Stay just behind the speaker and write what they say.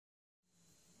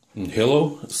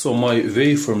Hello, so my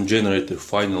waveform generator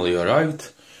finally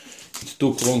arrived. It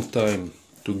took a long time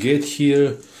to get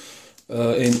here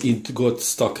and it got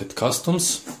stuck at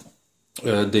customs.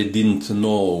 They didn't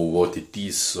know what it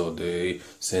is, so they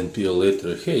sent me a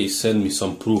letter. Hey, send me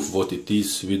some proof what it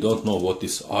is. We don't know what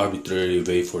is arbitrary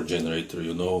waveform generator,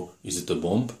 you know, is it a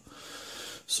bomb?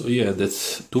 So yeah, that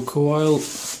took a while,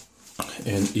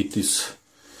 and it is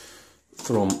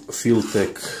from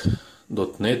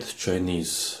FeelTech.net,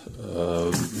 Chinese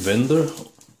vendor.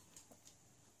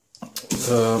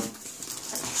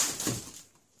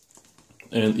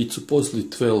 And it's supposedly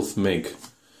 12 meg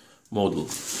model.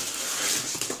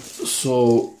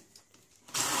 So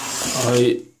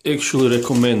I actually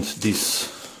recommend this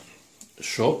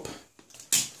shop.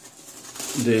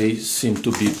 They seem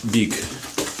to be big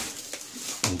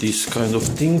on this kind of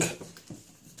thing,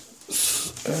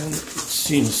 and it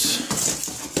seems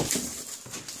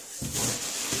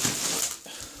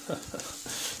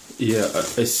yeah,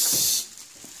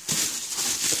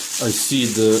 I see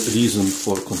the reason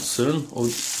for concern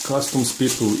of customs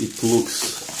people. It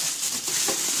looks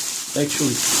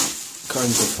actually kind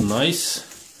of nice,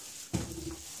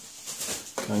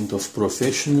 kind of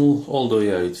professional, although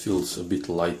yeah, it feels a bit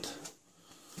light.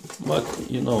 But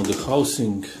you know, the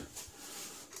housing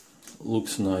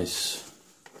looks nice.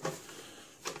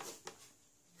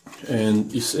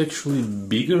 And it's actually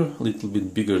bigger, a little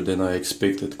bit bigger than I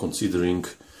expected, considering,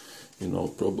 you know,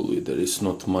 probably there is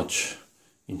not much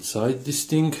inside this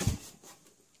thing.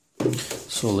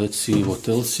 So let's see what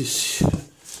else is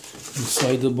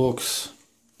inside the box.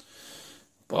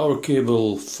 Power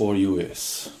cable for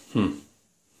US.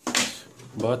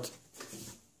 But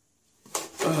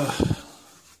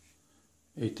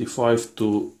 85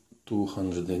 to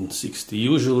 260.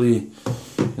 Usually,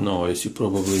 you know, as you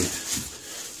probably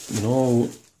know,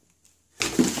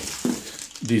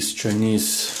 these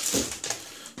Chinese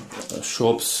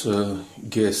shops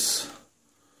guess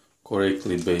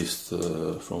correctly based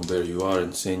from where you are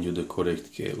and send you the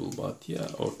correct cable. But yeah,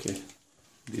 okay,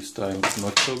 this time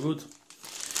not so good.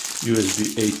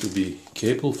 USB A to B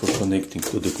cable for connecting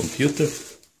to the computer.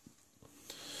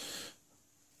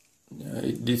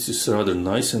 This is rather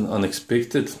nice and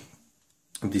unexpected.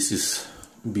 This is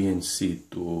BNC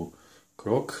to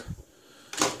Croc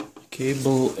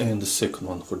cable, and the second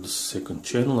one for the second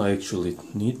channel. I actually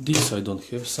need this. I don't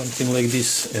have something like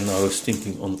this, and I was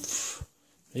thinking of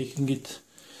making it.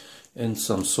 And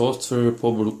some software,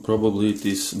 probably it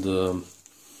is the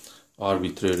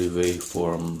Arbitrary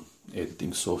waveform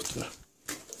editing software.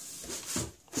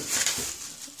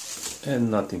 And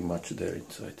nothing much there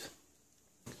inside.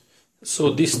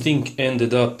 So this thing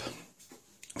ended up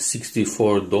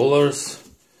 $64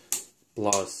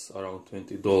 plus around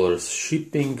 $20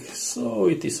 shipping. So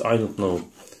it is, I don't know,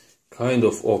 kind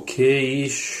of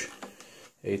okay-ish,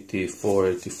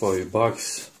 85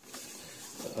 bucks.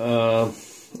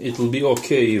 It will be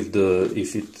okay if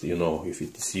it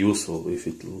is useful, if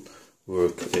it will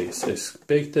work as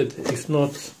expected. If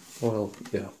not, well,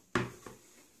 yeah.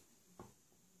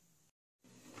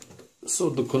 So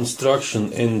the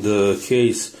construction and the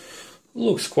case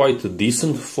looks quite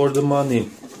decent for the money.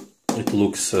 It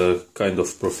looks kind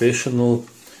of professional.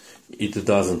 It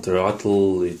doesn't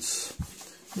rattle. It's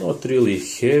not really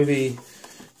heavy,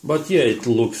 but yeah, it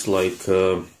looks like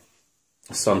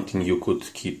something you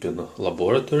could keep in a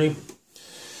laboratory.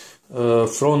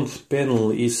 Front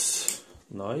panel is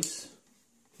nice.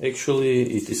 Actually,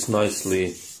 it is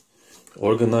nicely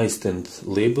organized and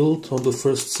labeled on the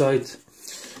first side.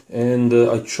 And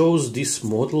I chose this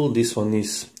model. This one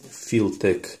is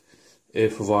FeelTech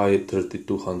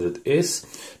FY3200S,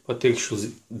 but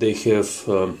actually they have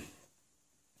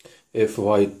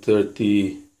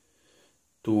FY3206,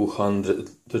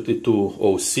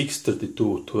 3206,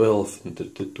 3212 and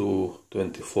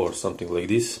 3224, something like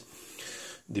this,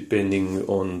 depending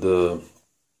on the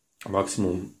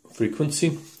maximum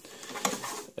frequency.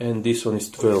 And this one is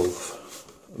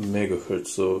 12 megahertz,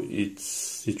 so it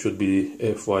should be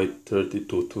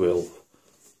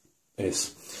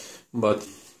FY3212S. But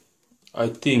I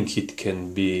think it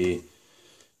can be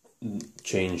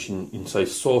changed inside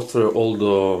software,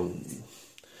 although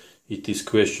it is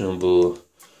questionable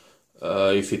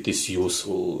if it is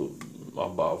useful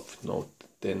above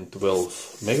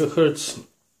 10-12 megahertz.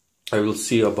 I will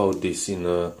see about this in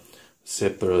a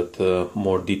separate,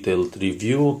 more detailed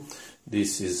review.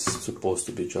 This is supposed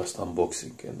to be just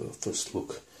unboxing and a first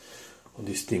look on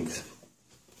these things.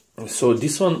 So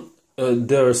this one,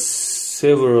 there are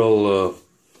several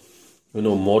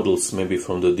models maybe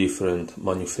from the different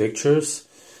manufacturers.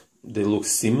 They look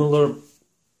similar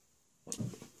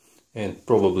and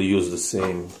probably use the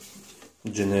same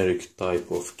generic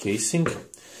type of casing,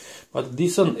 but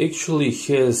this one actually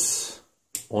has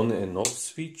on and off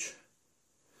switch,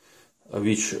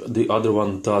 which the other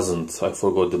one doesn't. I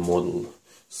forgot the model,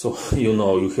 so you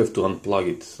know, you have to unplug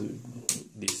it.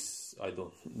 This I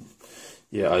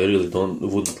really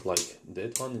wouldn't like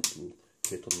that one. It will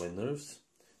get on my nerves.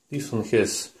 This one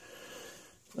has,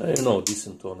 I don't know,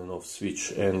 decent on and off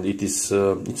switch, and it is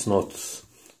it's not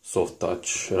soft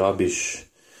touch rubbish.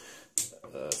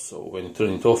 So when you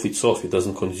turn it off, it's off. It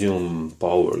doesn't consume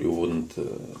power. You wouldn't,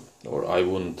 or I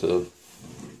wouldn't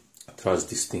trust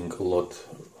this thing a lot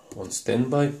on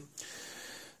standby.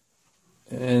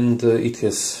 And it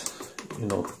has, you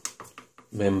know,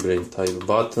 membrane type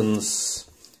buttons.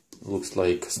 Looks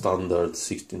like standard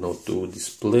 1602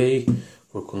 display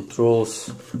for controls.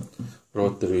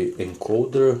 Rotary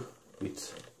encoder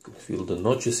with, you can feel the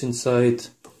notches inside.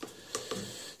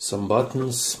 Some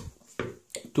buttons.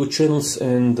 2 channels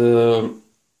and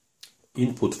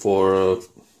input for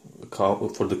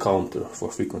the counter, for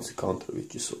frequency counter,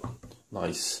 which is a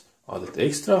nice added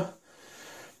extra.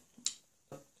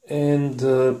 And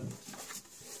on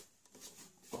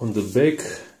the back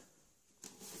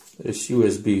there's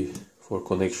USB for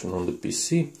connection on the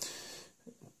PC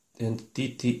and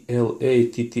TTLA,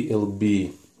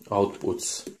 TTLB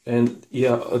outputs. And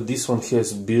yeah, this one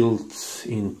has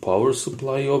built-in power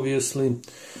supply, obviously.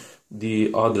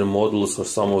 The other models, or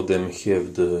some of them,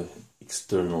 have the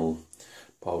external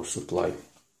power supply.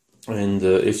 And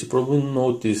as you probably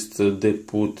noticed, they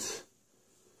put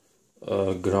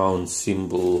a ground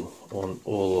symbol on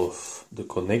all of the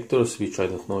connectors, which I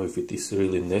don't know if it is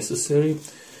really necessary.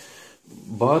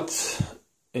 But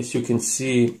as you can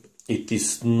see, it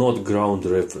is not ground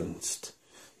referenced.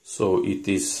 So it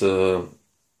is in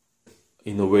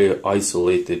a way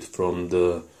isolated from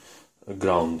the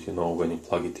ground, you know, when you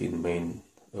plug it in mains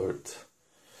earth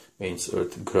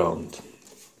ground.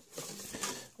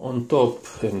 On top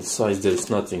and sides there's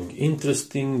nothing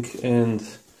interesting, and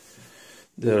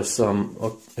there are some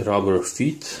rubber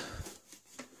feet.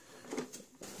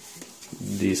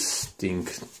 This thing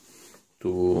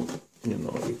to, you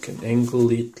know, you can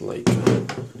angle it like a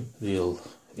real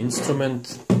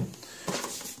instrument,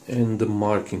 and the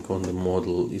marking on the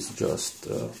model is just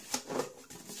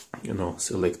you know,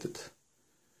 selected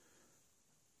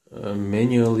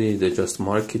manually. They just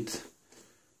mark it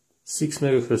 6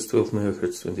 MHz, 12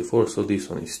 MHz, 24, so this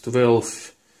one is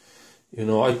 12. You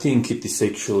know, I think it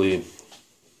actually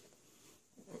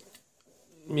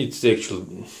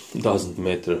doesn't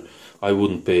matter. I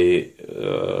wouldn't pay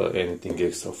anything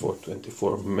extra for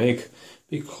 24 meg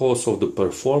because of the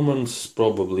performance.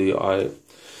 Probably I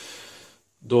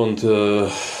don't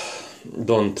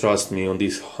trust me on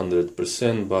this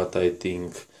 100%, but I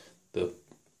think the,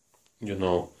 you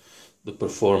know, the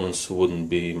performance wouldn't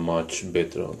be much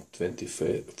better on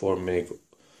 24 meg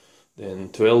than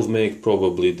 12 meg.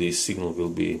 Probably the signal will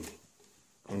be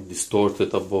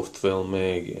distorted above 12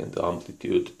 meg, and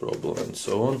amplitude problem and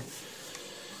so on.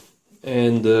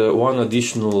 And one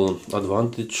additional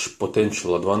advantage,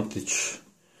 potential advantage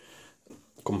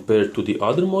compared to the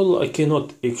other model, I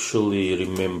cannot actually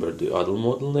remember the other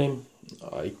model name.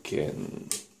 I can,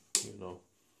 you know,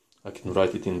 I can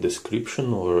write it in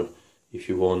description, or if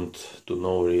you want to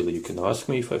know really, you can ask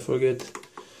me if I forget.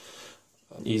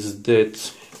 Is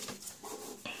that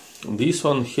this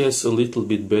one has a little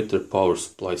bit better power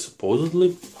supply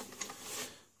supposedly,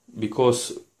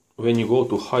 because when you go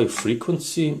to high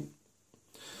frequency,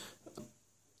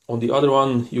 on the other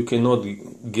one you cannot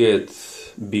get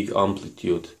big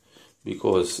amplitude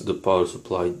because the power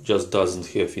supply just doesn't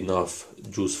have enough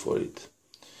juice for it.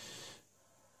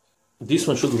 This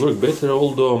one should work better,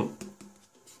 although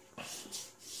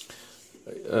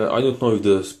I don't know if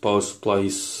the power supply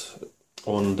is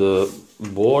on the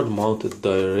board mounted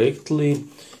directly,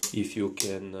 if you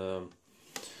can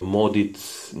mod it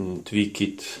and tweak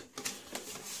it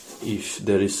if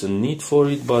there is a need for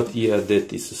it, but yeah,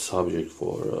 that is a subject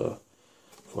for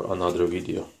another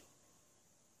video.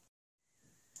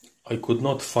 I could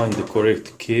not find the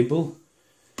correct cable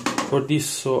for this,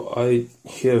 so I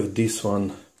have this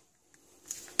one,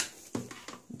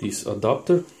 this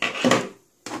adapter.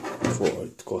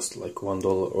 It cost like $1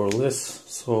 or less,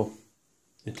 so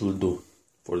it will do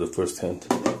for the first hand.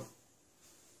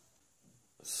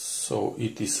 So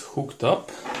it is hooked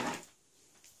up.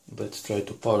 Let's try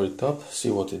to power it up,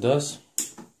 see what it does.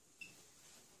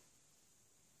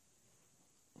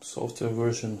 Software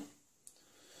version.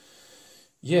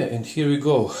 Yeah, and here we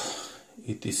go.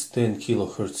 It is 10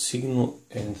 kHz signal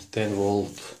and 10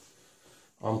 volt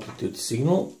amplitude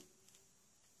signal,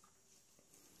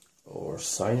 or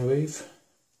sine wave.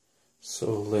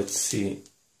 So let's see,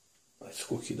 let's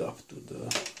hook it up to the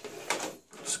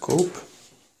scope.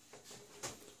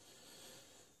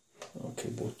 Okay,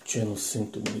 both channels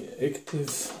seem to be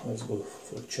active. Let's go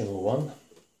for channel 1.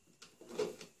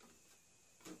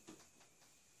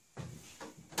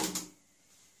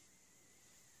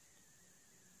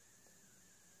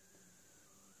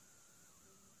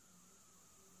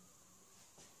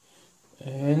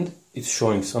 And it's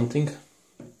showing something.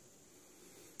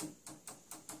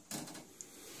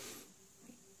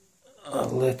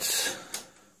 Let's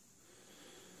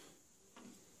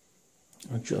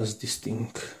adjust this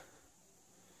thing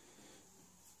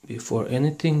before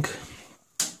anything.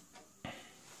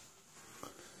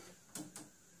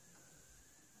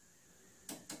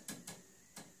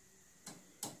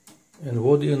 And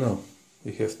what do you know?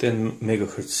 We have 10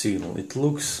 megahertz signal. It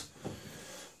looks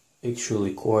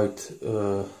actually quite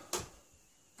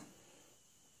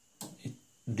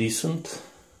decent.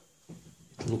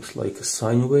 It looks like a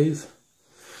sine wave.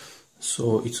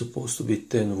 So it's supposed to be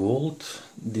 10 volt.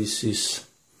 This is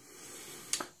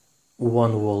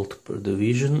 1 volt per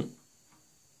division.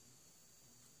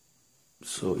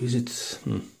 So is it...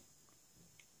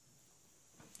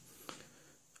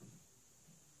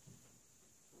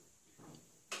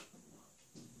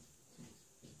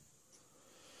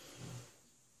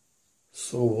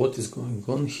 So what is going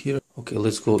on here? Okay,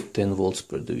 let's go 10 volts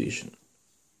per division.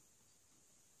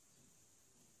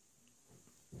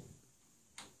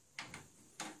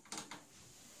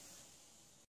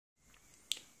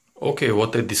 Okay,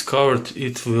 what I discovered,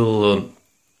 it will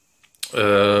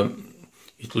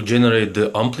generate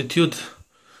the amplitude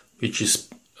which is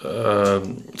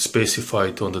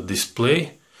specified on the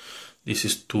display. This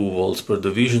is 2 volts per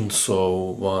division,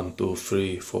 so 1, 2,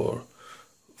 3, 4,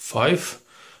 5,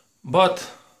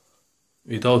 but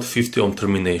without 50 ohm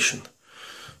termination.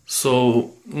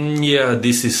 So yeah,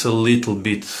 this is a little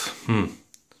bit,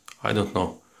 I don't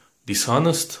know,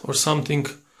 dishonest or something,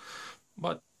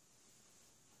 but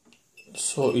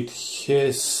so it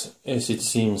has, as it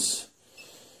seems,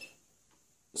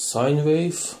 sine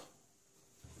wave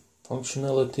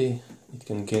functionality. It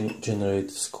can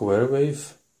generate square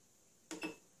wave,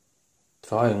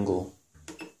 triangle,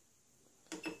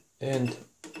 and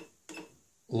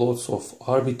lots of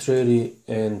arbitrary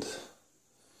and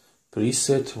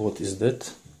preset. What is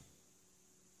that?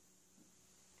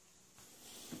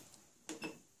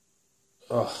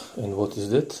 And what is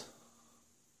that?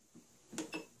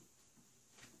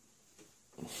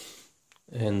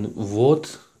 And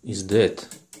what is that?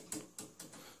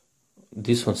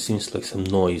 This one seems like some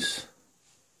noise.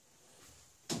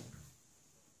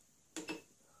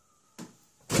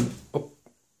 Oh.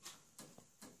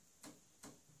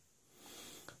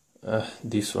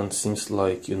 This one seems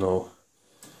like, you know,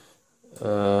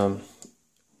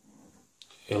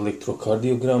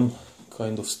 electrocardiogram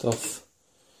kind of stuff,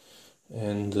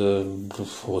 and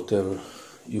whatever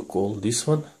you call this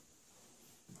one.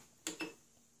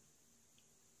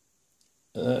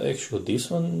 Actually, this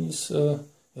one is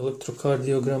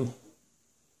electrocardiogram.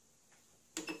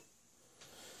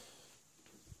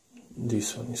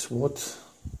 This one is what?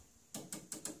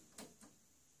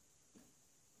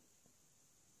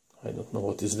 I don't know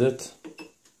what is that.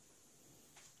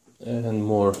 And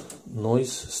more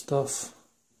noise stuff.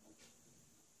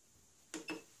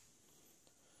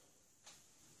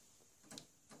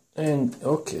 And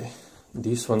okay,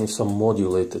 this one is a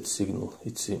modulated signal,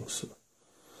 it seems.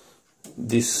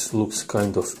 This looks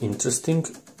kind of interesting.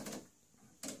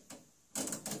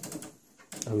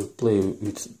 I will play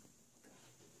with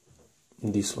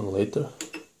this one later.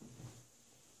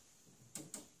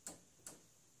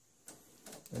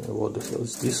 What the hell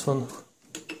is this one?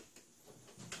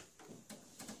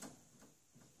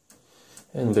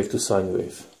 And back to sine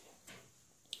wave.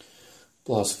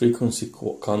 Plus frequency,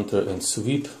 counter and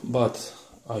sweep, but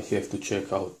I have to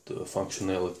check out the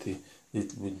functionality a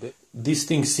little bit better. This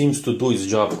thing seems to do its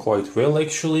job quite well,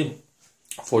 actually,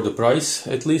 for the price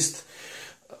at least.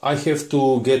 I have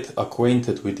to get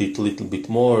acquainted with it a little bit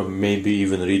more, maybe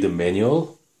even read a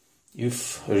manual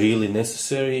if really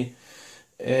necessary,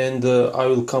 and I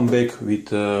will come back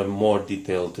with a more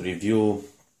detailed review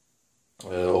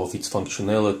of its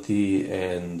functionality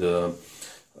and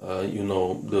you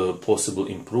know, the possible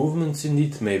improvements in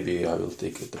it. Maybe I will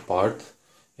take it apart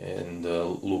and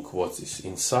look what is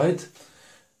inside.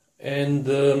 And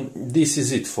this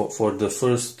is it for the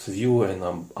first view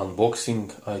and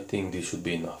unboxing. I think this should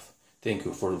be enough. Thank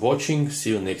you for watching.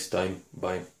 See you next time.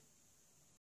 Bye.